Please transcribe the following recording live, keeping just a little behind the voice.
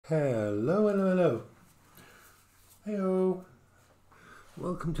Hello, hello, hello. Heyo.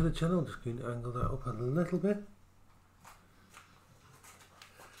 Welcome to the channel. Just going to angle that up a little bit.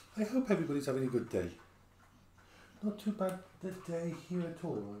 I hope everybody's having a good day. Not too bad the day here at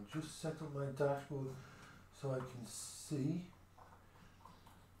all. I've just settled my dashboard so I can see.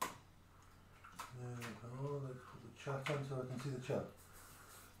 There we go. Let's put the chat on so I can see the chat.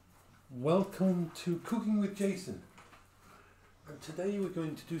 Welcome to Cooking with Jason. And today we're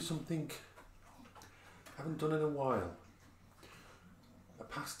going to do something I haven't done in a while. A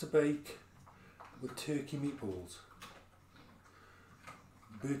pasta bake with turkey meatballs.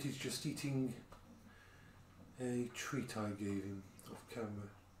 Bertie's just eating a treat I gave him off camera.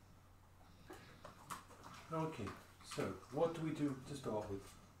 Okay, so what do we do to start with?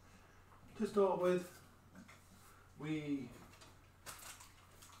 To start with, we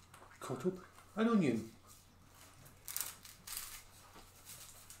cut up an onion.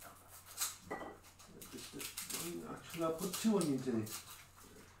 Actually, I'll put 2 onions in it.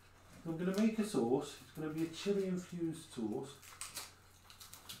 I'm going to make a sauce. It's going to be a chilli infused sauce.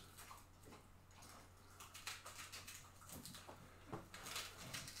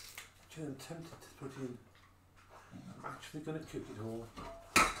 Which I'm tempted to put in. I'm actually going to cook it all.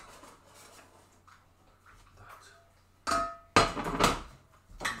 That.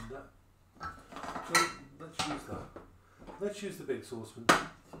 And that. So let's use that. Let's use the big saucepan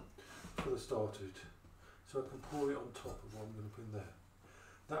for the start of it. So I can pour it on top of what I'm going to put in there.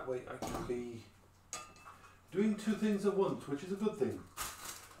 That way I can be doing 2 things at once, which is a good thing.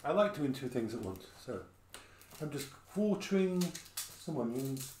 I like doing 2 things at once. So I'm just quartering some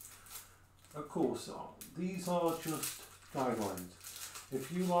onions. Of course, these are just guidelines.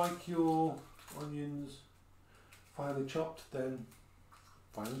 If you like your onions finely chopped, then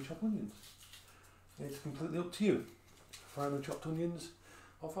finely chopped onions. It's completely up to you. Finely chopped onions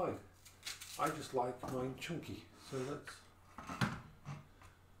are fine. I just like mine chunky, so let's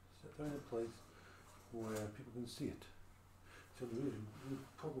set that in a place where people can see it. So the real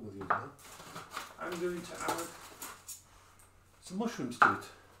problem with using that, I'm going to add some mushrooms to it.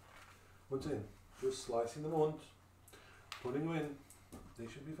 What's in? Just slicing them once, putting them in,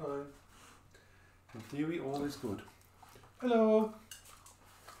 they should be fine. In theory, all is good. Hello!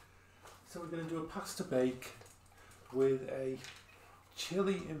 So we're going to do a pasta bake with a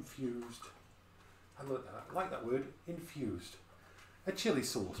chili infused. I like that word, infused. A chili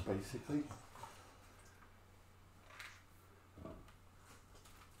sauce, basically.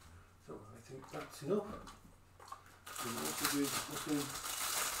 So I think that's enough. We also do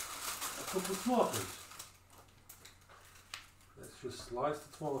a couple of tomatoes. Let's just slice the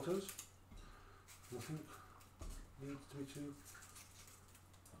tomatoes. Nothing needs to be too.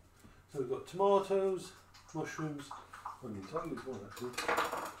 So we've got tomatoes, mushrooms, onions. I'll use one actually.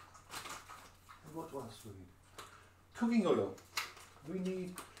 What else do we need? Cooking oil. We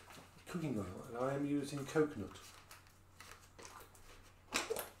need cooking oil, and I am using coconut.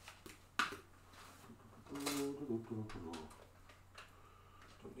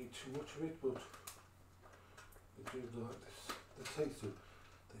 Don't need too much of it, but I do like this. The taste of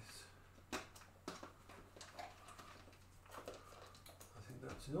this. I think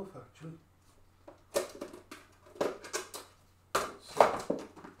that's enough actually.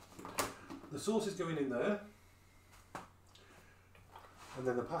 The sauce is going in there, and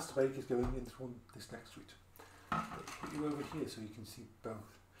then the pasta bake is going in this next to it. Let's put you over here so you can see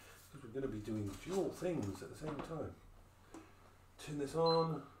both, because we're going to be doing dual things at the same time. Turn this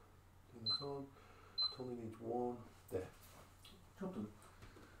on, it only needs 1, there. Job done.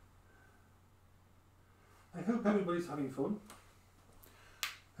 I hope everybody's having fun.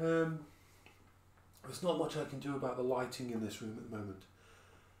 There's not much I can do about the lighting in this room at the moment.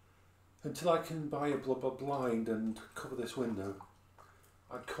 Until I can buy a blind and cover this window,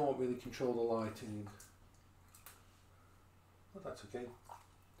 I can't really control the lighting. But that's okay.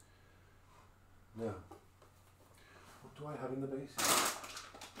 Now, what do I have in the base?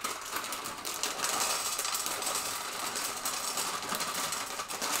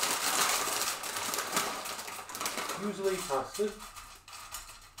 Usually pasta.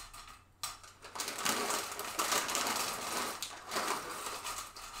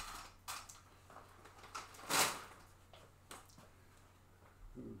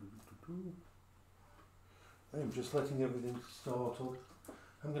 I'm just letting everything start up.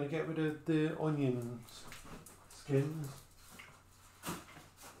 I'm going to get rid of the onion skins.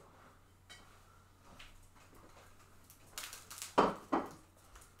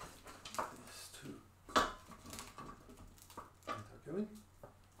 This too. Get that going.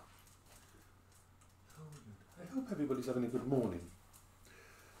 I hope everybody's having a good morning.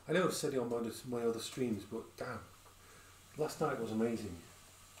 I know I've said it on my other streams, but damn, last night was amazing.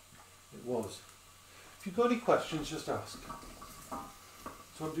 It was. If you've got any questions, just ask.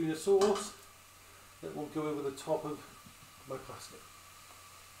 So I'm doing a sauce that will go over the top of my pasta.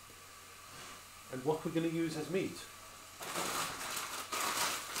 And what we're going to use as meat.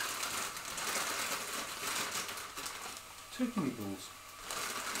 Turkey meatballs.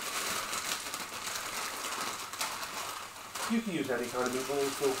 You can use any kind of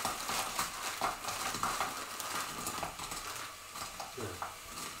meatballs, so yeah.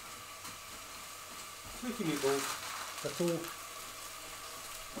 Turkey meatballs, that's all.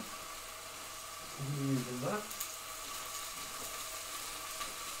 I'm using that.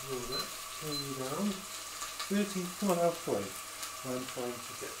 Roll that, turn you down. Bertie, come on out the way. I'm trying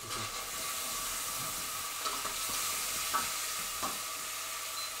to get to this.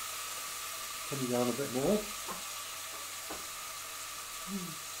 Turn you down a bit more.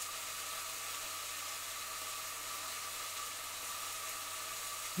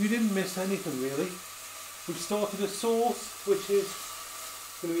 You didn't miss anything really. We've started a sauce which is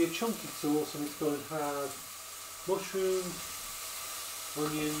going to be a chunky sauce, and it's going to have mushrooms,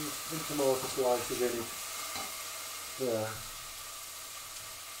 onions and tomato slices in it. There.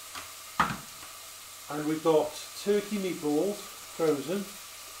 And we've got turkey meatballs, frozen,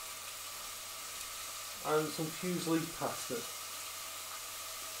 and some fusilli pasta.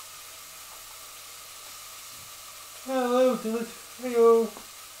 Hello Dylan, heyo.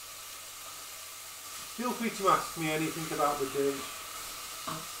 Feel free to ask me anything about the dish.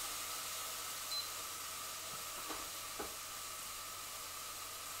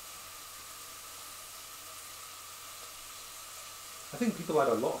 I think people had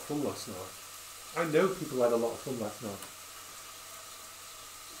a lot of fun last night. I know people had a lot of fun last night.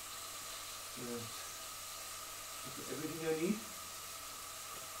 Everything I need?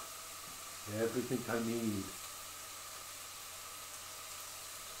 Everything I need.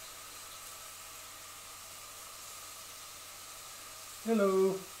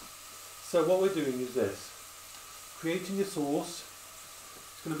 Hello. So what we're doing is this. Creating a sauce.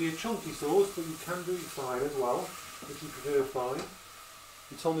 It's going to be a chunky sauce, but you can do it fine as well, if you prefer fine.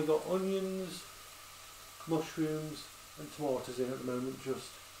 It's only got onions, mushrooms and tomatoes in at the moment,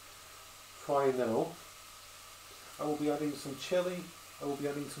 just frying them up. I will be adding some chilli, I will be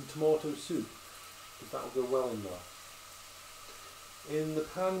adding some tomato soup, because that will go well in there. In the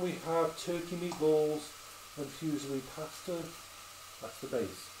pan we have turkey meatballs and fusilli pasta. That's the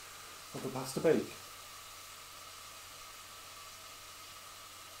base of the pasta bake.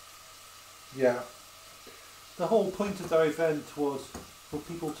 Yeah. The whole point of the event was for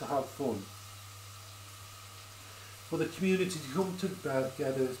people to have fun. For the community to come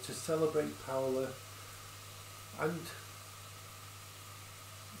together to celebrate Paola. And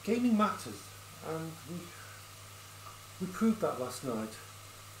gaming matters. And we proved that last night.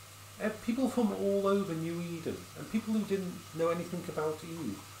 People from all over New Eden and people who didn't know anything about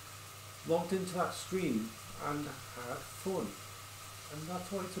Eve logged into that stream and had fun. And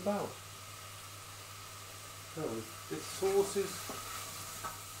that's what it's about. So this sauce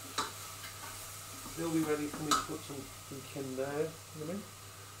they'll be ready for me to put something in there in a minute.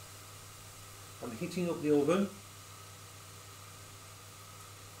 I'm heating up the oven.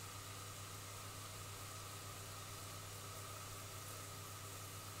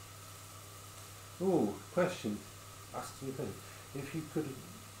 Oh, question. Ask you a thing. If you could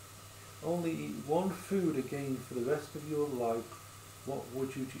only eat one food again for the rest of your life, what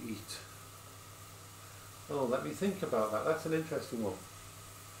would you eat? Oh, let me think about that. That's an interesting one.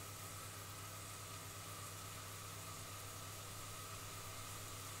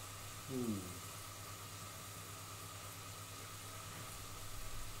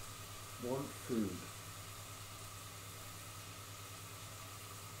 One food.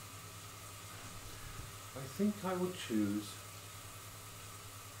 I think I would choose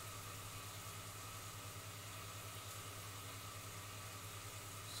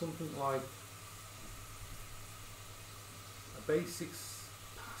something like a basic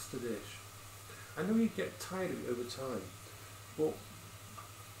pasta dish. I know you get tired of it over time, but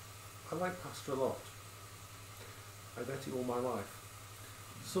I like pasta a lot. I've ate it all my life.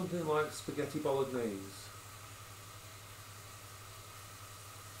 Something like spaghetti bolognese.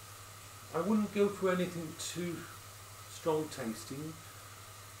 I wouldn't go for anything too strong tasting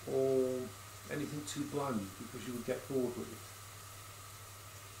or anything too bland because you would get bored with it.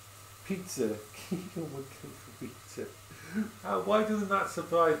 Pizza. Keegan would go for pizza. Why doesn't that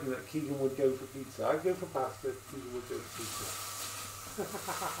surprise me that Keegan would go for pizza? I'd go for pasta, Keegan would go for pizza.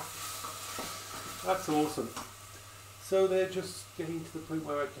 That's awesome. So they're just getting to the point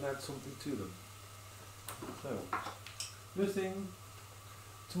where I can add something to them. So, this thing,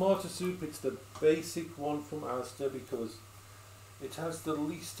 tomato soup, it's the basic one from Asda because it has the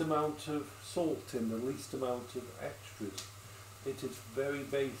least amount of salt in, the least amount of extras. It is very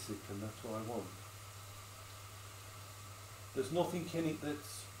basic and that's what I want. There's nothing in it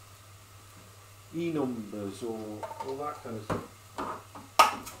that's E-numbers or all that kind of stuff.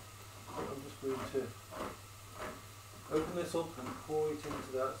 I'm just going to open this up and pour it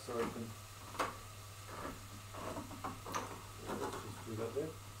into that so I can... Let's just do that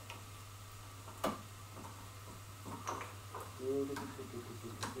there.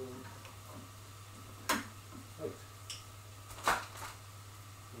 Right.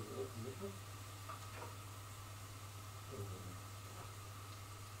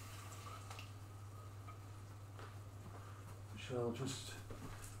 I'll just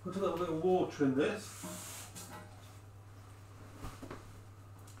put a little bit of water in this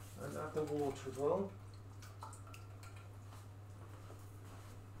and add the water as well.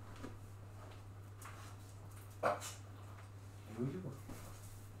 Here we go.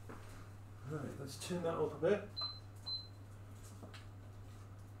 Right, let's turn that up a bit.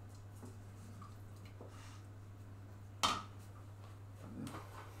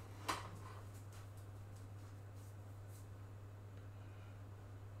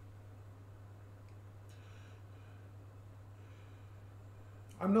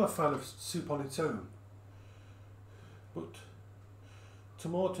 I'm not a fan of soup on its own, but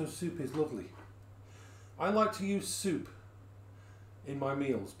tomato soup is lovely. I like to use soup in my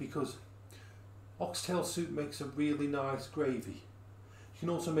meals because oxtail soup makes a really nice gravy. You can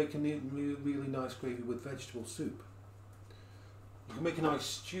also make a really nice gravy with vegetable soup. You can make a nice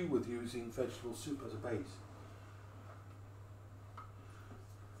stew with using vegetable soup as a base.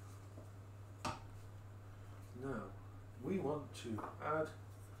 Now, we want to add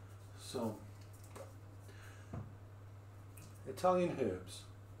some Italian herbs.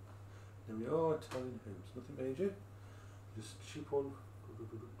 There we are, Italian herbs, nothing major, just cheap one.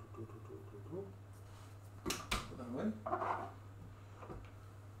 Put that away.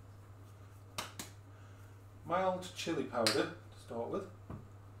 Mild chili powder to start with.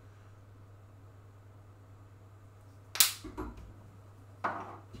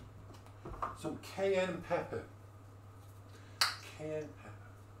 Some cayenne pepper. Cayenne pepper.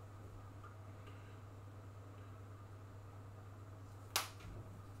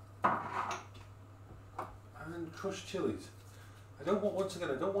 And crushed chilies. I don't want, once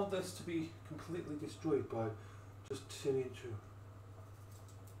again, I don't want this to be completely destroyed by just turning it through.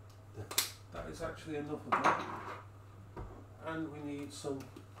 There. That is actually enough of that. And we need some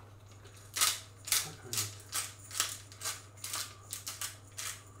pepper in it.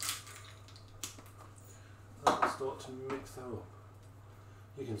 Let's start to mix that up.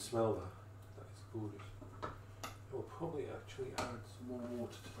 You can smell that. That is gorgeous. I will probably actually add some more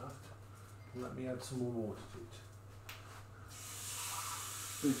water to that. Let me add some more water to it.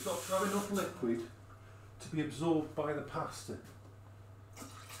 So it's got to have enough liquid to be absorbed by the pasta.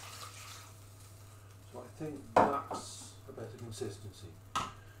 So I think that's a better consistency.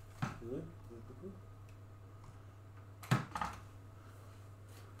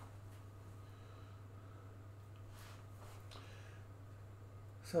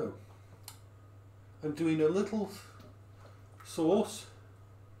 So I'm doing a little sauce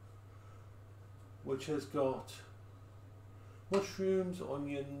which has got mushrooms,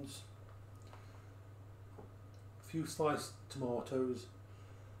 onions, a few sliced tomatoes,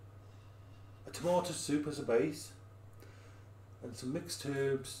 a tomato soup as a base, and some mixed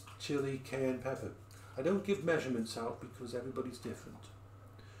herbs, chili, cayenne pepper. I don't give measurements out because everybody's different.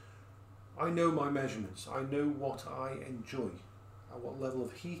 I know my measurements. I know what I enjoy, at what level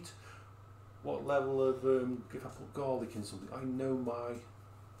of heat, what level of, if I put garlic in something, I know my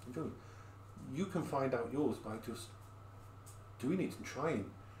enjoyment. You can find out yours by just doing it and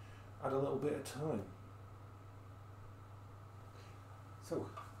trying at a little bit of time. So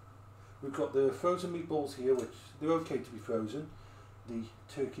we've got the frozen meatballs here, which they're okay to be frozen. The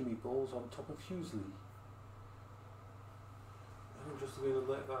turkey meatballs on top of fusilli. And I'm just going to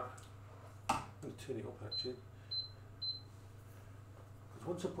let that, I'm going to turn it up actually. Because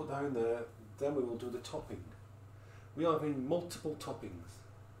once I put that in there, then we will do the topping. We are having multiple toppings.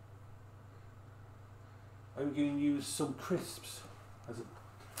 I'm going to use some crisps as a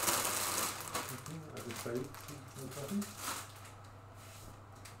base.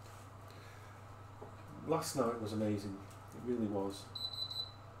 Last night was amazing. It really was.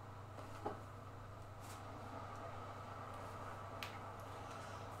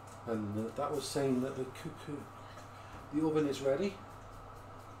 And that was saying that the cook The oven is ready.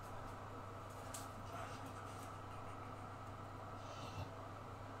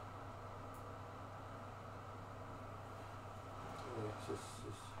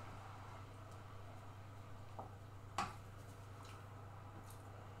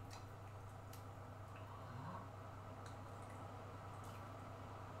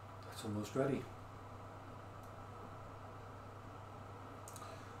 That's almost ready.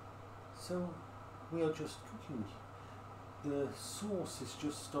 So we are just cooking. The sauce is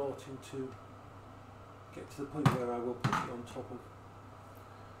just starting to get to the point where I will put it on top of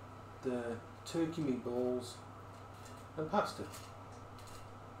the turkey meatballs and pasta.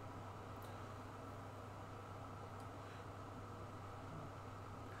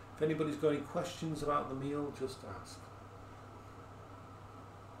 If anybody's got any questions about the meal, just ask.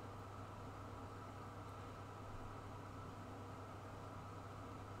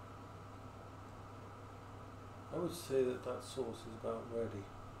 I would say that that sauce is about ready.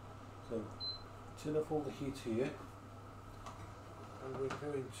 So turn off all the heat here, and we're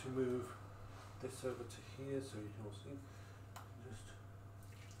going to move this over to here so you can all see. Just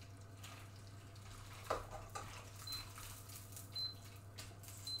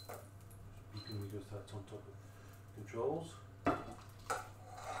beeping because that's on top of controls.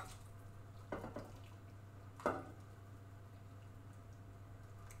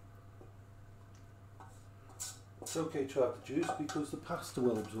 It's okay to have the juice because the pasta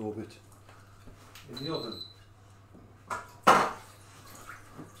will absorb it in the oven.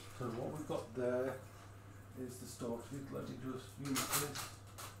 So what we've got there is the starch. Let me just use this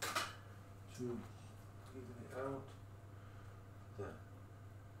to even it out. There.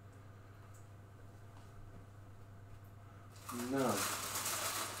 Now,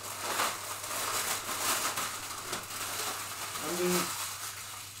 I'm going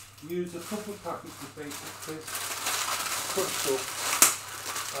to use a couple of packets of basic crisps crushed up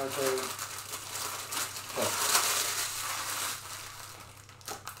as a top.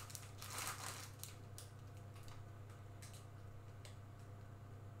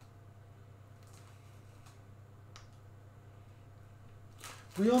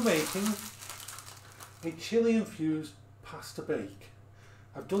 We are making a chilli infused pasta bake.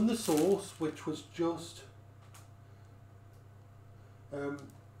 I've done the sauce, which was just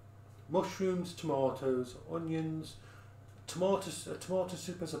mushrooms, tomatoes, onions, a tomato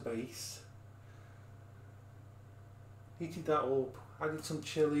soup as a base. Heated that up, added some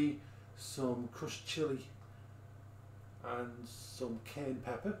chilli, some crushed chilli and some cayenne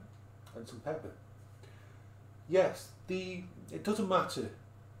pepper and some pepper. Yes, it doesn't matter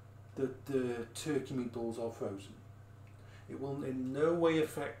that the turkey meatballs are frozen. It will in no way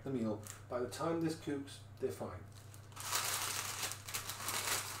affect the meal. By the time this cooks, they're fine.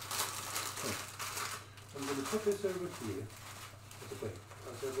 Okay. I'm going to put this over here as a bake,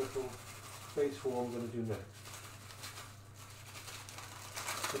 as a little base for what I'm going to do next.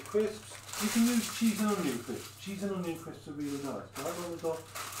 The crisps, you can use cheese and onion crisps. Cheese and onion crisps are really nice, but I've only got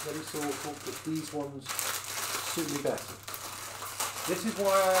very sauce, but these ones suit me better. This is why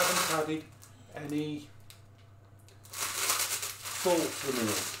I haven't added any salt to the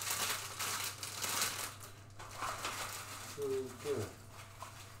meal. Okay.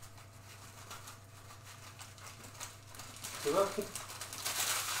 So that's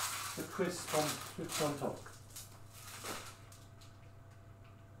the crisp on top.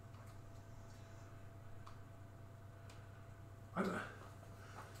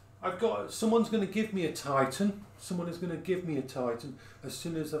 I've got, someone's going to give me a Titan. Someone is going to give me a Titan as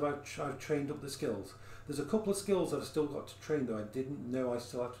soon as I've trained up the skills. There's a couple of skills I've still got to train that I didn't know I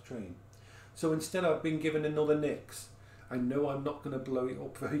still had to train. So instead I've been given another Nix. I know I'm not going to blow it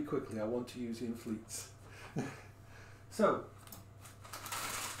up very quickly. I want to use it in fleets. So,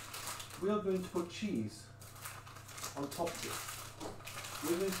 we are going to put cheese on top of it.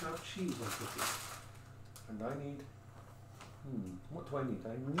 We're going to have cheese on top of it. And I need, what do I need?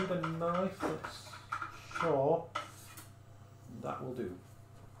 I need a knife that's sharp. That will do.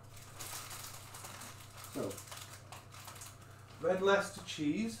 So, red Leicester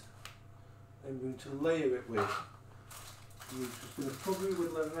cheese, I'm going to layer it with. We're just going to cover it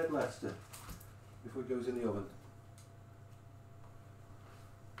with red Leicester before it goes in the oven.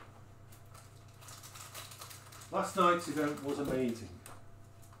 Last night's event was amazing.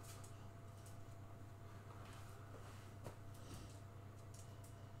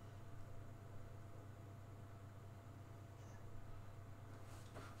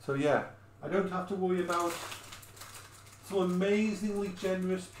 So yeah, I don't have to worry about, some amazingly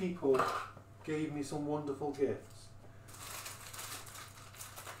generous people gave me some wonderful gifts.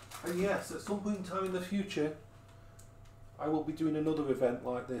 And yes, at some point in time in the future, I will be doing another event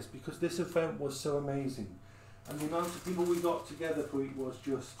like this, because this event was so amazing. And the amount of people we got together for it was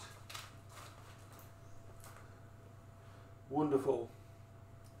just wonderful.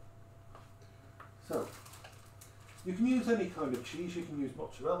 So, you can use any kind of cheese. You can use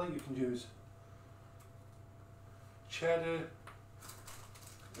mozzarella, you can use cheddar,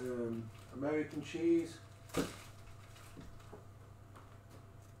 American cheese.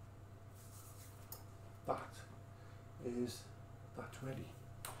 That is that ready.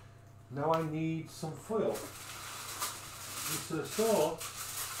 Now I need some foil. Into the sauce.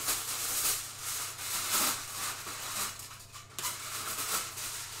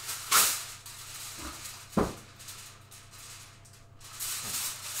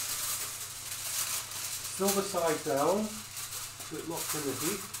 Silver side down, so it locks in the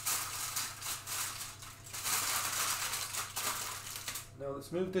heat. Now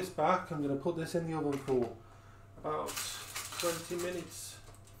let's move this back. I'm going to put this in the oven for about 20 minutes.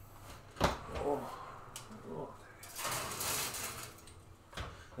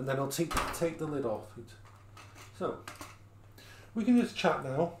 And then I'll take the lid off it. So, we can just chat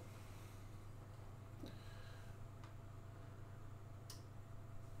now.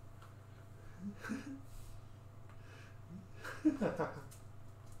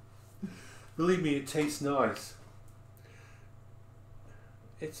 Believe me, it tastes nice.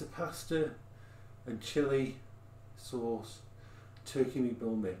 It's a pasta and chili sauce turkey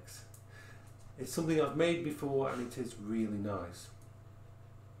meatball mix. It's something I've made before and it is really nice.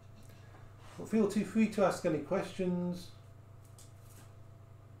 Well, feel too free to ask any questions.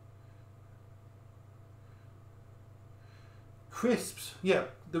 Crisps, yeah,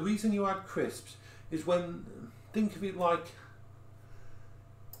 the reason you add crisps is think of it like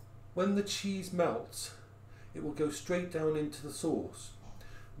when the cheese melts, it will go straight down into the sauce.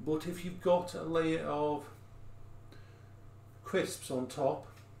 But if you've got a layer of crisps on top,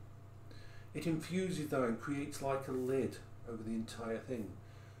 it infuses that and creates like a lid over the entire thing.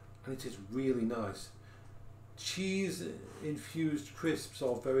 And it is really nice. Cheese infused crisps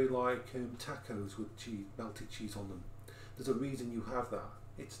are very like tacos with cheese, melted cheese on them. There's a reason you have that.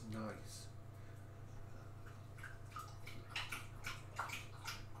 It's nice.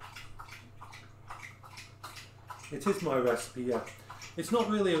 It is my recipe, yeah. It's not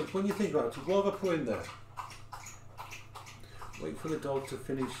really, when you think about it, what have I put in there? Wait for the dog to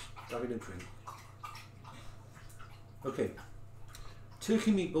finish having a drink. Okay.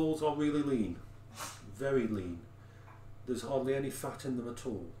 Turkey meatballs are really lean. Very lean. There's hardly any fat in them at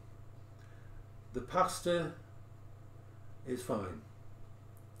all. The pasta is fine.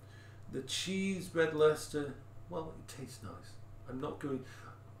 The cheese red Leicester, well, it tastes nice.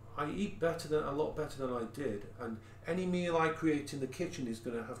 I eat a lot better than I did, and any meal I create in the kitchen is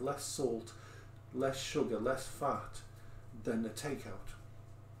going to have less salt, less sugar, less fat than a takeout.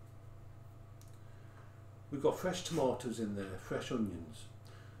 We've got fresh tomatoes in there, fresh onions.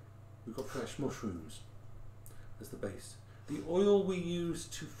 We've got fresh mushrooms as the base. The oil we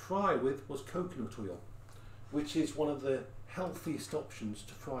used to fry with was coconut oil, which is one of the healthiest options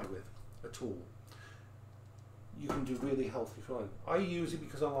to fry with at all. You can do really healthy frying. I use it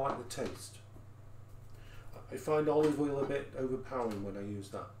because I like the taste. I find olive oil a bit overpowering when I use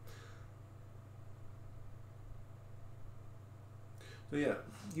that. So yeah,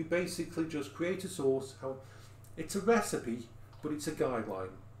 you basically just create a sauce. It's a recipe, but it's a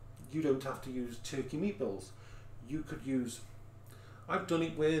guideline. You don't have to use turkey meatballs. You could use, I've done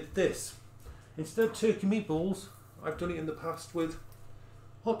it with this. Instead of turkey meatballs, I've done it in the past with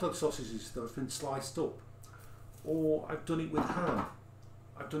hot dog sausages that have been sliced up. Or I've done it with ham,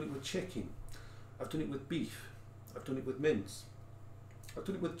 I've done it with chicken, I've done it with beef, I've done it with mince, I've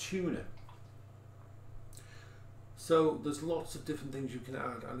done it with tuna. So there's lots of different things you can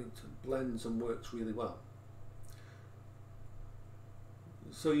add, and it blends and works really well.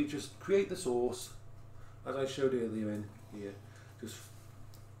 So you just create the sauce, as I showed earlier in here, just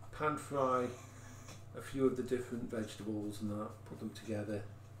pan fry a few of the different vegetables and that, put them together.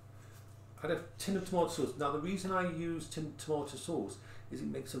 Add a tin of tomato sauce. Now the reason I use tin tomato sauce is it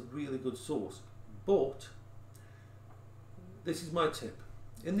makes a really good sauce. But this is my tip.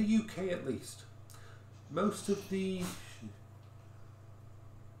 In the UK at least, most of the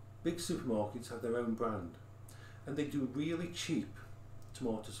big supermarkets have their own brand, and they do really cheap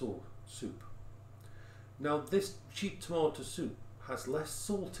tomato sauce soup. Now this cheap tomato soup has less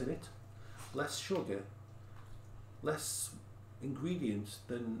salt in it, less sugar, less ingredients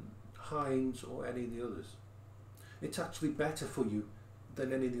than Heinz or any of the others. It's actually better for you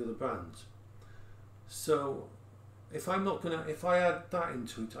than any of the other brands. So if I add that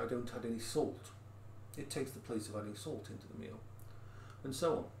into it, I don't add any salt. it takes the place of adding salt into the meal, and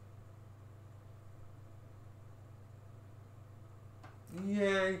so on.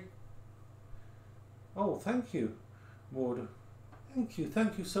 Yay! Oh, thank you, Maud. Thank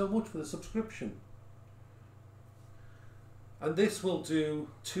you so much for the subscription. And this will do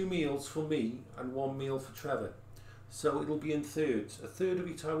 2 meals for me and 1 meal for Trevor. So it'll be in thirds. A third of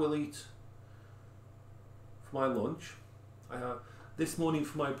it I will eat for my lunch. This morning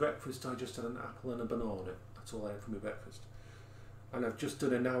for my breakfast I just had an apple and a banana. That's all I had for my breakfast. And I've just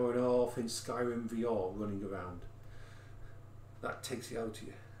done an hour and a half in Skyrim VR running around. That takes it out of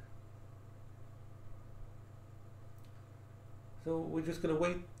you. So we're just going to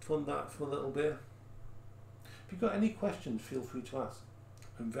wait on that for a little bit. If you've got any questions, feel free to ask.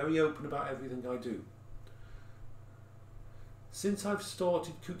 I'm very open about everything I do. Since I've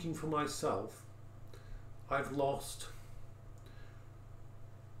started cooking for myself, I've lost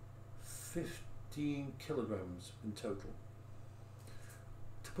 15 kilograms in total.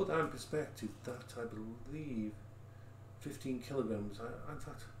 To put that in perspective, that I believe 15 kilograms, in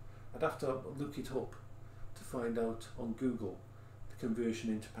fact, I'd have to look it up to find out on Google the conversion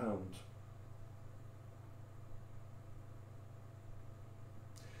into pounds.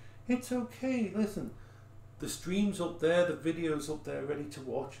 It's okay, listen, the stream's up there, the video's up there ready to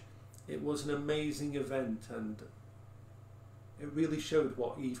watch. It was an amazing event, and it really showed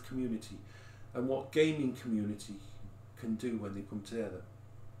what EVE community and what gaming community can do when they come together.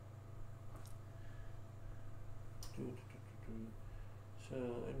 So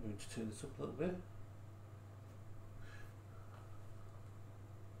I'm going to turn this up a little bit.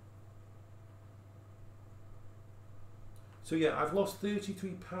 So yeah, I've lost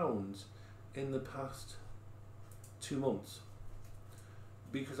 33 pounds in the past 2 months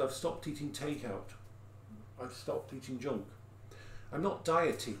because I've stopped eating takeout. I've stopped eating junk. I'm not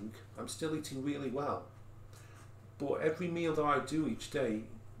dieting, I'm still eating really well. But every meal that I do each day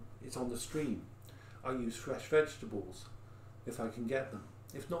is on the stream. I use fresh vegetables if I can get them.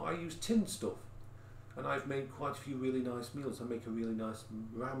 If not, I use tinned stuff. And I've made quite a few really nice meals. I make a really nice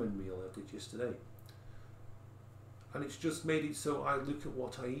ramen meal I did yesterday. And it's just made it so I look at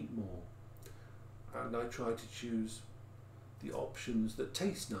what I eat more. And I try to choose the options that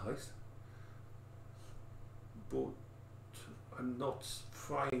taste nice, but I'm not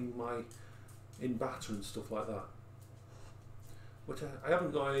frying in batter and stuff like that. Which I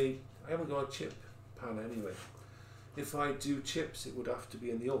haven't got a chip pan anyway. If I do chips, it would have to be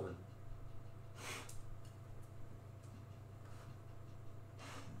in the oven.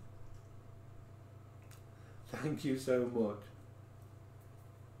 Thank you so much.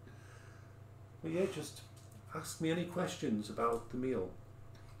 But yeah, just ask me any questions about the meal.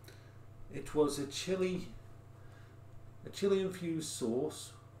 It was a chili infused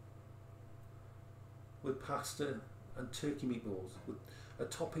sauce with pasta and turkey meatballs with a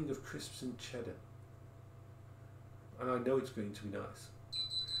topping of crisps and cheddar. And I know it's going to be nice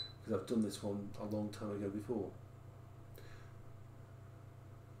because I've done this one a long time ago before.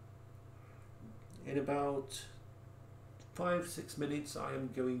 In about 5-6 minutes I am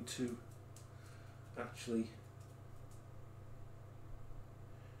going to actually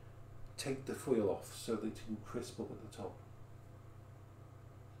take the foil off so that it can crisp up at the top.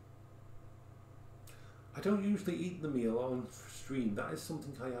 I don't usually eat the meal on stream. That is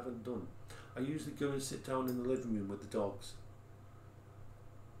something I haven't done. I usually go and sit down in the living room with the dogs.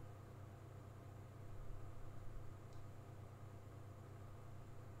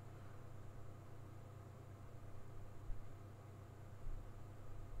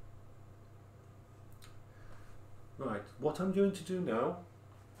 Right, what I'm going to do now,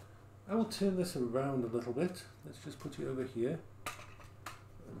 I will turn this around a little bit. Let's just put it over here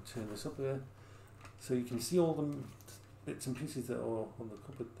and turn this up there so you can see all the bits and pieces that are on the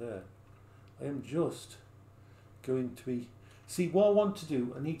cupboard there. I am just going to be... See, what I want to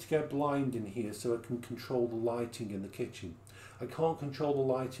do, I need to get a blind in here so I can control the lighting in the kitchen. I can't control the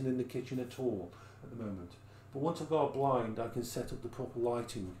lighting in the kitchen at all at the moment. But once I've got a blind, I can set up the proper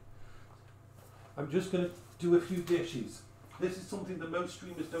lighting. I'm just going to do a few dishes. This is something that most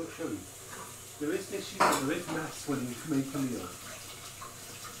streamers don't show you. There is dishes and there is mess when you make a meal.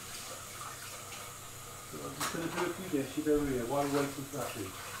 So I'm just going to do a few dishes over here while I'm waiting for that to.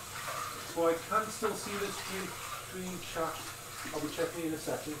 So I can still see the stream chat. I'll be checking in a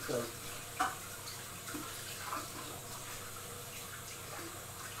second. So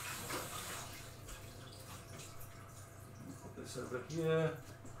put this over here.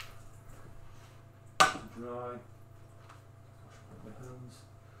 Dry. Wash my hands.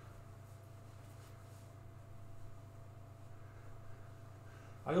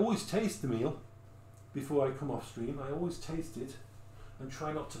 I always taste the meal before I come off stream. I always taste it and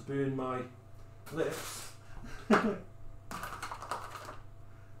try not to burn my lips. But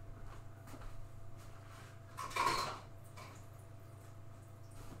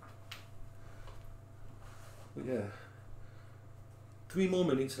yeah, 3 more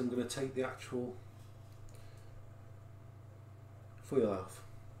minutes and I'm going to take the actual foil off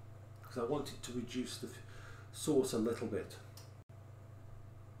because I wanted to reduce the sauce a little bit.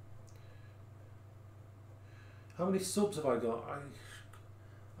 How many subs have I got?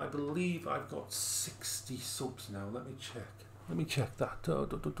 I believe I've got 60 subs now. Let me check. Let me check that.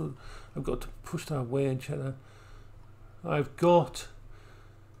 I've got to push that away and check that. I've got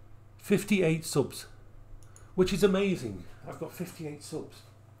 58 subs, which is amazing. I've got 58 subs.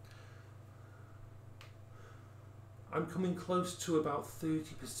 I'm coming close to about 30%,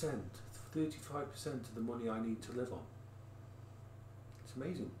 35% of the money I need to live on. It's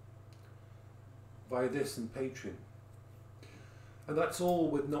amazing. Via this and Patreon. And that's all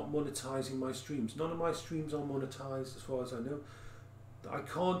with not monetizing my streams. None of my streams are monetized as far as I know. I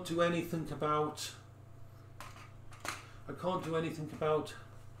can't do anything about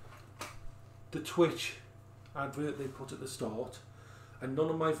the Twitch advert they put at the start, and none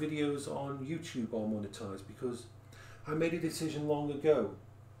of my videos on YouTube are monetized because I made a decision long ago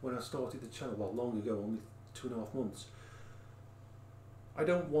when I started the channel, well, long ago, only 2.5 months. I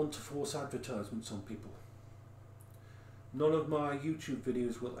don't want to force advertisements on people. None of my YouTube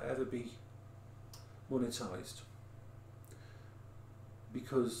videos will ever be monetized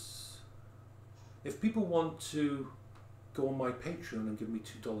because if people want to go on my Patreon and give me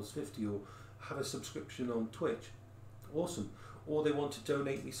 $2.50 or have a subscription on Twitch, awesome. Or they want to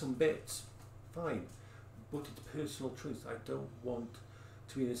donate me some bits, fine. But it's personal choice. I don't want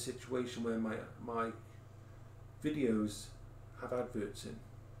to be in a situation where my videos have adverts in.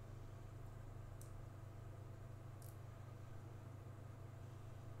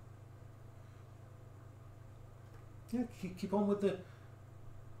 Yeah, keep on with the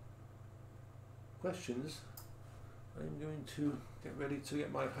questions. I'm going to get ready to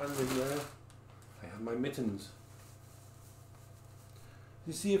get my hand in there. I have my mittens.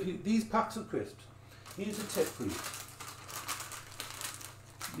 You see, these packs of crisps, here's a tip for you.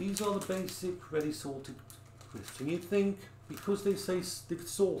 These are the basic ready salted crisps, and you'd think because they say they've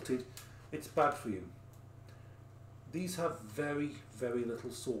salted, it's bad for you. These have very, very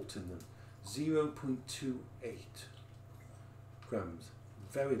little salt in them, 0.28 grams,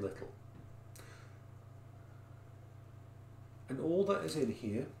 very little. And all that is in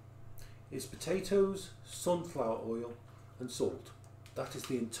here is potatoes, sunflower oil and salt. That is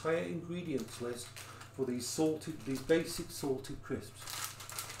the entire ingredients list for these basic salted crisps.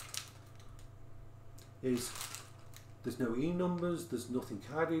 There's no E numbers, there's nothing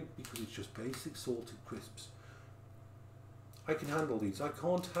added because it's just basic salted crisps. I can handle these. I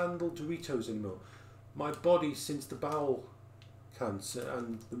can't handle Doritos anymore. My body, since the bowel cancer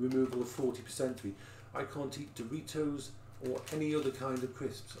and the removal of 40% of me, I can't eat Doritos or any other kind of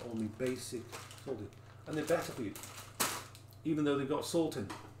crisps, only basic salted. And they're better for you, even though they've got salt in.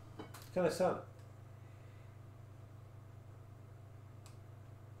 Kind of sad.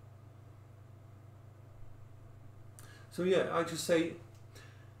 So yeah, I just say,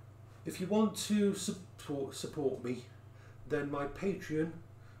 if you want to support me, then my Patreon,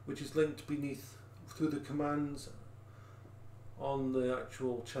 which is linked beneath through the commands on the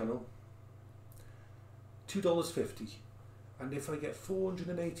actual channel, $2.50. And if I get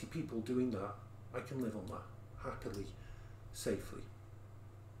 480 people doing that, I can live on that happily, safely.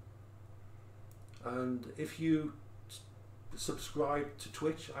 And if you subscribe to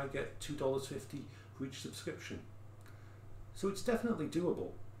Twitch, I get $2.50 for each subscription. So it's definitely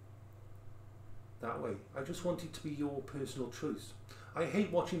doable that way. I just want it to be your personal choice. I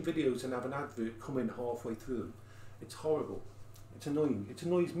hate watching videos and have an advert come in halfway through them. It's horrible. It's annoying. It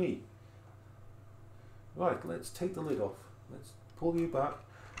annoys me. Right, let's take the lid off. Let's pull you back.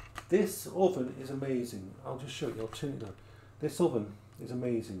 This oven is amazing. I'll just show you. I'll turn it on. This oven is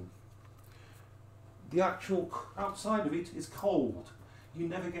amazing. The actual outside of it is cold. You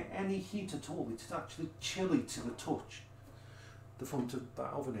never get any heat at all. It's actually chilly to the touch. The front of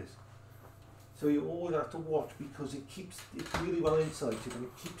that oven is. So you always have to watch because it's really well insulated and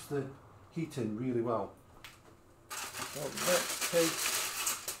it keeps the heat in really well. So let's take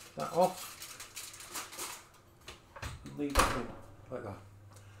that off. Leave it in like that.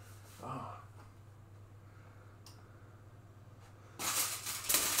 Ah.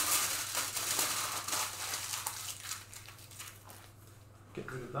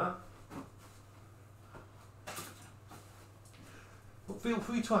 Get rid of that. But feel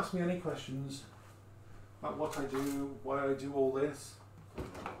free to ask me any questions about what I do, why I do all this.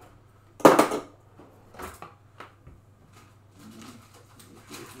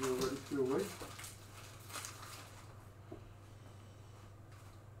 If you're ready to go away.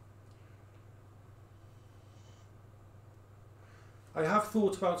 I have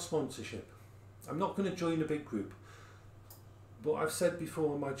thought about sponsorship. I'm not going to join a big group, but I've said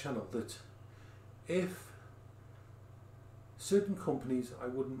before on my channel that if certain companies I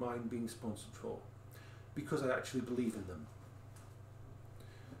wouldn't mind being sponsored for, because I actually believe in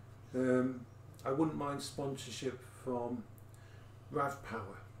them. I wouldn't mind sponsorship from RAV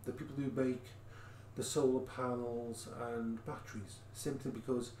Power, the people who make the solar panels and batteries, simply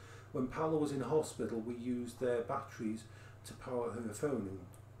because when Paula was in hospital we used their batteries to power her phone, and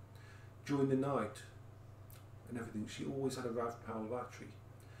during the night and everything she always had a RAV Power battery,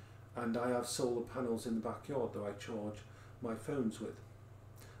 and I have solar panels in the backyard that I charge my phones with.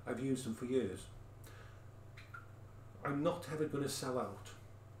 I've used them for years. I'm not ever going to sell out.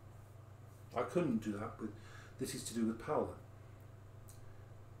 I couldn't do that, but this is to do with power.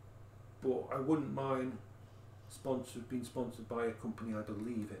 But I wouldn't mind being sponsored by a company I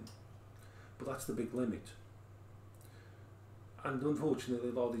believe in. But that's the big limit. And unfortunately,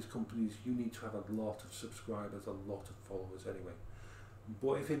 a lot of these companies, you need to have a lot of subscribers, a lot of followers anyway.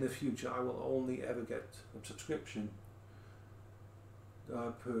 But if in the future I will only ever get a subscription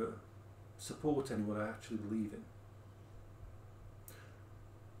per support anyone I actually believe in,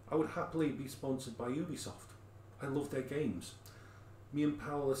 I would happily be sponsored by Ubisoft. I love their games. Me and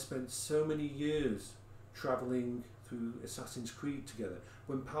Paola spent so many years travelling through Assassin's Creed together.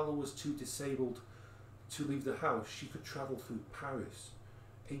 When Paola was too disabled to leave the house, she could travel through Paris,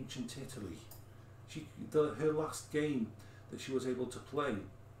 ancient Italy. Her last game that she was able to play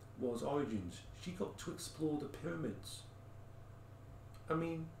was Origins. She got to explore the pyramids. I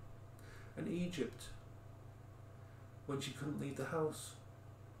mean, and Egypt, when she couldn't leave the house.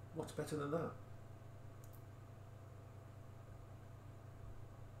 What's better than that?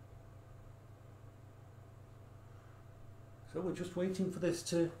 So we're just waiting for this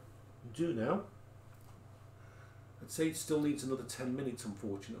to do now. I'd say it still needs another 10 minutes,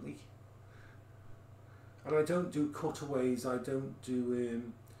 unfortunately. And I don't do cutaways, I don't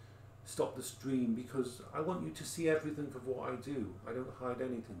do stop the stream, because I want you to see everything of what I do. I don't hide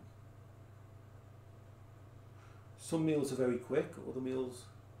anything. Some meals are very quick, other meals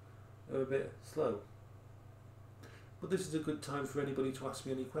are a bit slow. But this is a good time for anybody to ask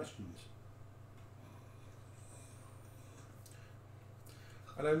me any questions.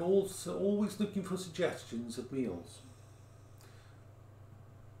 And I'm also always looking for suggestions of meals.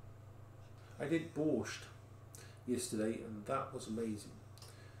 I did borscht yesterday and that was amazing.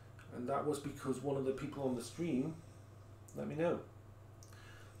 And that was because one of the people on the stream let me know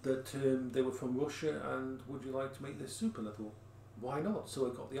that they were from Russia and would you like to make this soup? And I thought, why not? So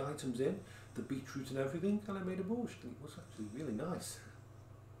I got the items in, the beetroot and everything, and I made a borscht. And it was actually really nice.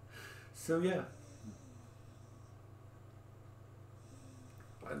 So yeah,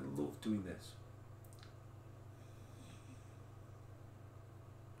 I love doing this.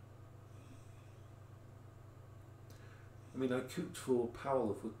 I mean, I cooked for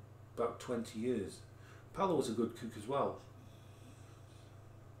Paola for about 20 years. Paola was a good cook as well.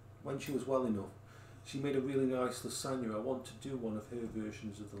 When she was well enough, she made a really nice lasagna. I want to do one of her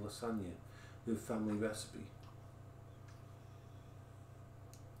versions of the lasagna, her family recipe.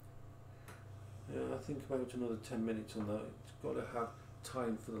 Yeah, I think about another 10 minutes on that. It's got to have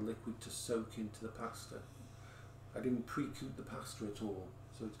time for the liquid to soak into the pasta. I didn't pre-cook the pasta at all,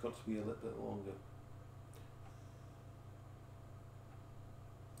 so it's got to be a little bit longer.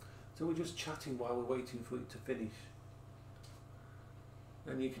 So we're just chatting while we're waiting for it to finish.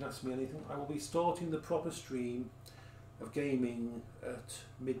 And you can ask me anything. I will be starting the proper stream of gaming at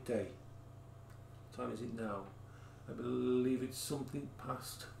midday. What time is it now? I believe it's something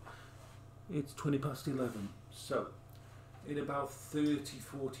past, it's 20 past 11. So in about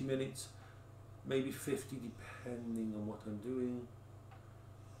 30-40 minutes, maybe 50 depending on what I'm doing,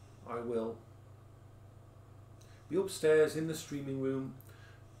 I will be upstairs in the streaming room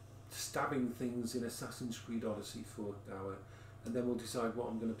stabbing things in Assassin's Creed Odyssey for an hour, and then we'll decide what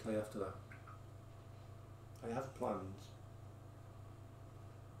I'm going to play after that. I have plans.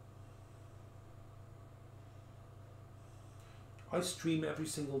 I stream every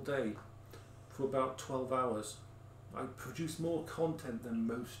single day for about 12 hours. I produce more content than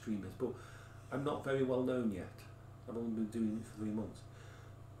most streamers, but I'm not very well known yet. I've only been doing it for 3 months.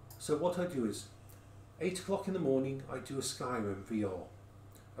 So what I do is, 8 o'clock in the morning, I do a Skyrim VR.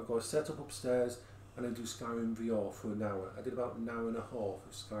 I've got a setup upstairs and I do Skyrim VR for an hour. I did about an hour and a half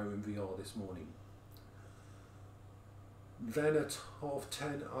of Skyrim VR this morning. Then at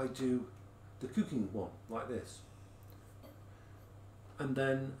 10:30 I do the cooking one, like this. And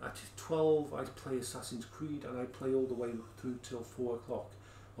then at 12 I play Assassin's Creed, and I play all the way through till 4 o'clock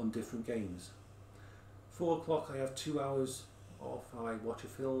on different games. 4 o'clock I have 2 hours off, I watch a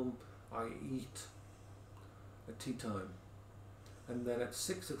film, I eat at tea time. And then at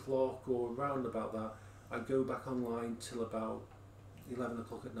 6 o'clock or around about that, I go back online till about 11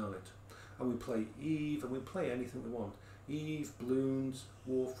 o'clock at night. And we play Eve, and we play anything we want. Eve, Bloons,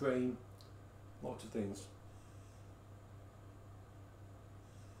 Warframe, lots of things.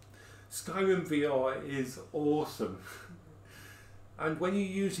 Skyrim VR is awesome. And when you're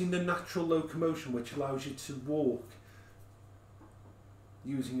using the natural locomotion, which allows you to walk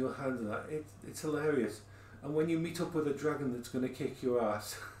using your hands and that, it's hilarious. And when you meet up with a dragon that's going to kick your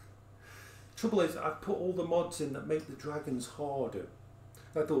ass. Trouble is, I've put all the mods in that make the dragons harder.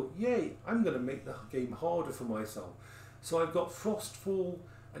 I thought, yay, I'm going to make the game harder for myself. So I've got Frostfall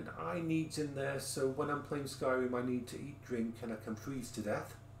and Eye needs in there, so when I'm playing Skyrim I need to eat, drink, and I can freeze to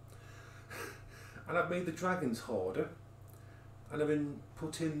death. And I've made the dragons harder, and I've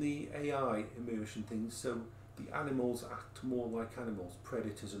put in the AI immersion things, so the animals act more like animals,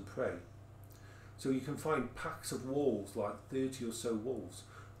 predators and prey. So you can find packs of wolves, like 30 or so wolves,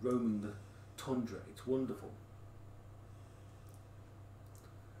 roaming the tundra. It's wonderful.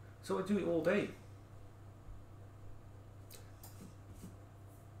 So I do it all day.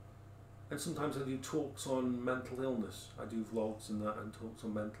 And sometimes I do talks on mental illness. I do vlogs and that, and talks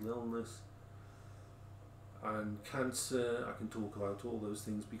on mental illness and cancer. I can talk about all those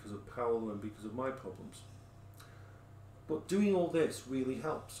things because of Powell and because of my problems. But doing all this really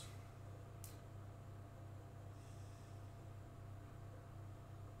helps.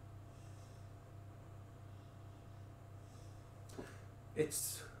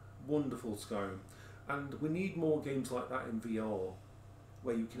 It's wonderful, Skyrim, and we need more games like that in VR,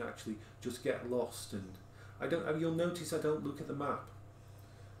 where you can actually just get lost. And you'll notice I don't look at the map.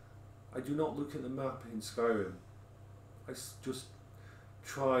 I do not look at the map in Skyrim. I just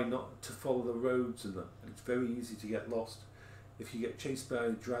try not to follow the roads and that. And it's very easy to get lost if you get chased by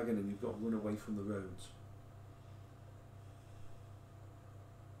a dragon and you've got to run away from the roads.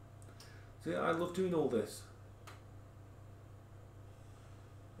 So yeah, I love doing all this.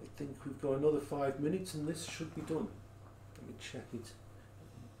 I think we've got another 5 minutes and this should be done. Let me check it.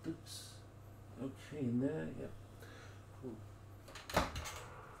 Looks okay in there, yeah.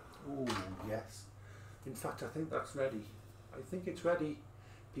 Oh, yes. In fact, I think that's ready. I think it's ready,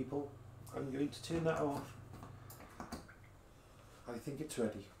 people. I'm going to turn that off. I think it's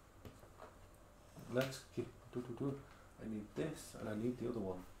ready. Let's keep. I need this and I need the other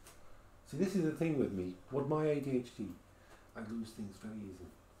one. See, this is the thing with me. With my ADHD, I lose things very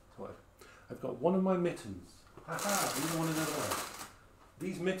easily. So I've got one of my mittens. Haha, you want another one?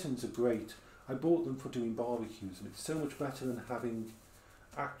 These mittens are great. I bought them for doing barbecues, and it's so much better than having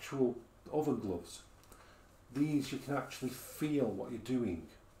actual oven gloves. These, you can actually feel what you're doing.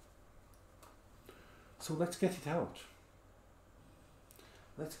 So let's get it out.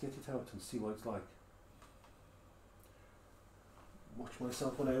 Let's get it out and see what it's like. Watch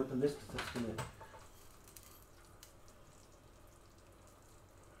myself when I open this, because that's going to...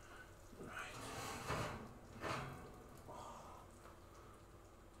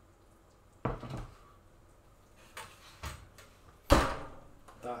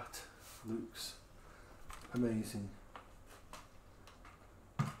 That looks amazing.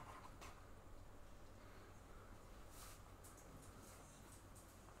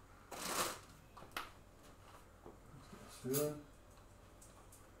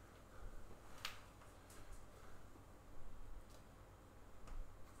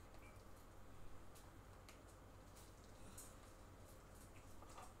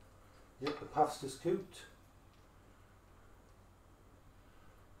 Yep, the pasta's cooked.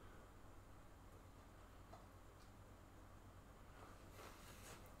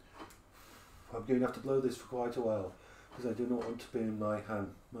 I'm going to have to blow this for quite a while because I do not want to burn my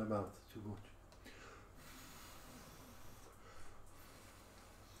mouth too much.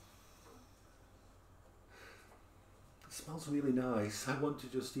 It smells really nice. I want to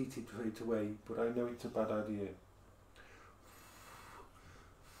just eat it straight away, but I know it's a bad idea.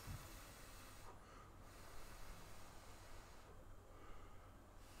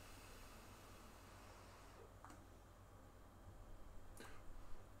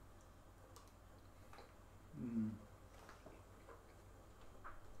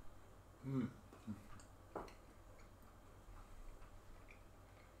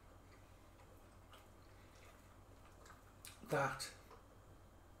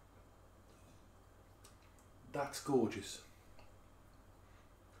 That's gorgeous.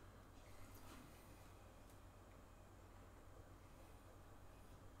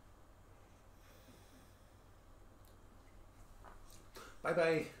 Bye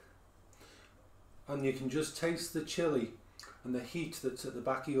bye. And you can just taste the chilli and the heat that's at the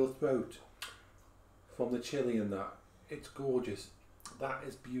back of your throat from the chilli and that. It's gorgeous. That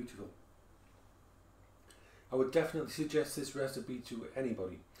is beautiful. I would definitely suggest this recipe to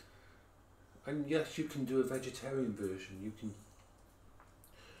anybody. And yes, you can do a vegetarian version. You can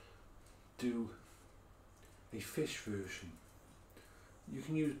do a fish version. You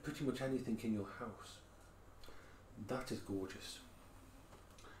can use pretty much anything in your house. That is gorgeous.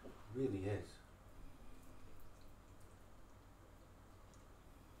 It really is.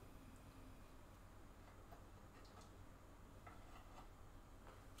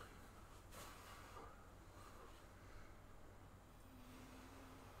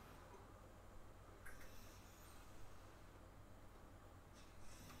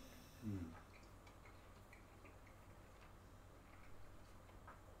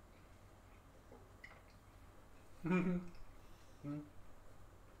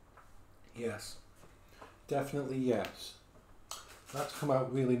 Yes, definitely yes. That's come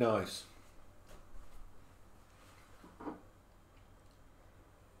out really nice.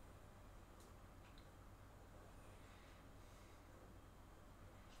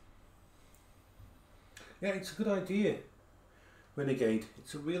 Yeah, it's a good idea, Renegade.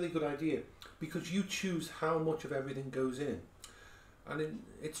 It's a really good idea because you choose how much of everything goes in. And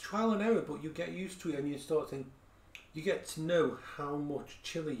it's trial and error, but you get used to it and you start thinking, you get to know how much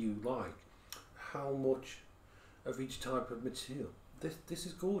chili you like, how much of each type of material. This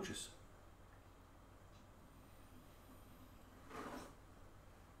is gorgeous.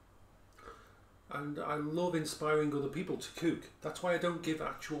 And I love inspiring other people to cook. That's why I don't give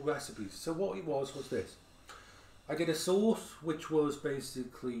actual recipes. So what it was this. I did a sauce which was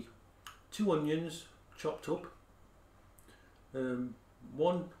basically 2 onions chopped up, 1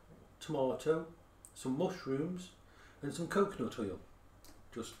 tomato, some mushrooms and some coconut oil.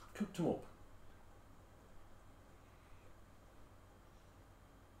 Just cooked them up.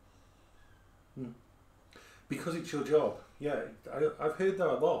 Because it's your job. Yeah, I've heard that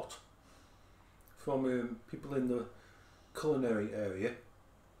a lot from people in the culinary area.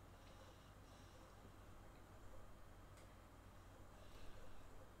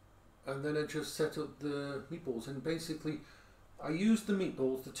 And then I just set up the meatballs, and basically I used the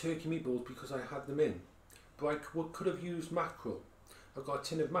meatballs, the turkey meatballs, because I had them in. But I could have used mackerel. I've got a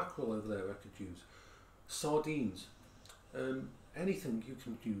tin of mackerel over there I could use. Sardines. Anything you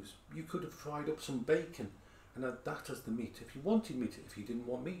can use. You could have fried up some bacon and had that as the meat. If you wanted meat, if you didn't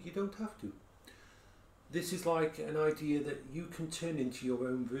want meat, you don't have to. This is like an idea that you can turn into your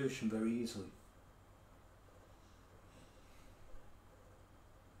own version very easily.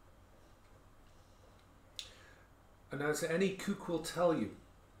 And as any cook will tell you,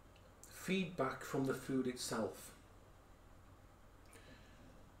 feedback from the food itself.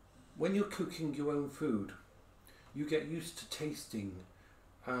 When you're cooking your own food, you get used to tasting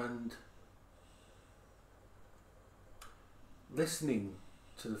and listening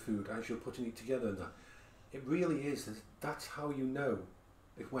to the food as you're putting it together. And that it really is, that's how you know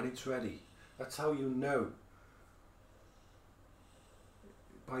when it's ready. That's how you know,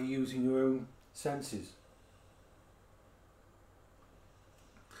 by using your own senses.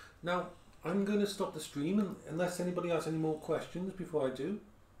 Now, I'm going to stop the stream unless anybody has any more questions before I do.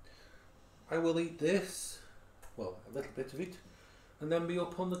 I will eat this, well, a little bit of it, and then be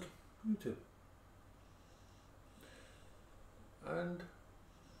up on the computer. And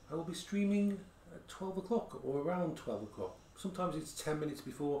I will be streaming at 12 o'clock or around 12 o'clock. Sometimes it's 10 minutes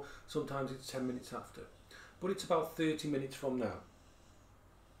before, sometimes it's 10 minutes after. But it's about 30 minutes from now.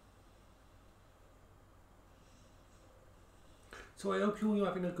 So I hope you're all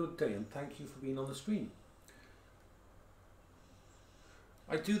having a good day, and thank you for being on the stream.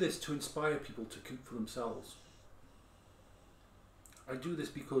 I do this to inspire people to cook for themselves. I do this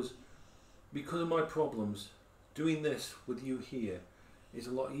because of my problems. Doing this with you here is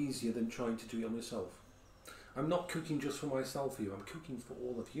a lot easier than trying to do it on myself. I'm not cooking just for myself here, I'm cooking for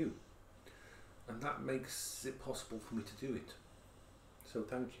all of you. And that makes it possible for me to do it. So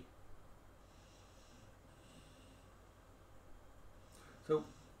thank you. So,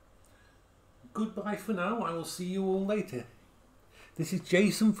 goodbye for now. I will see you all later. This is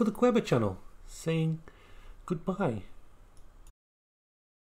Jason for the Queber channel saying goodbye.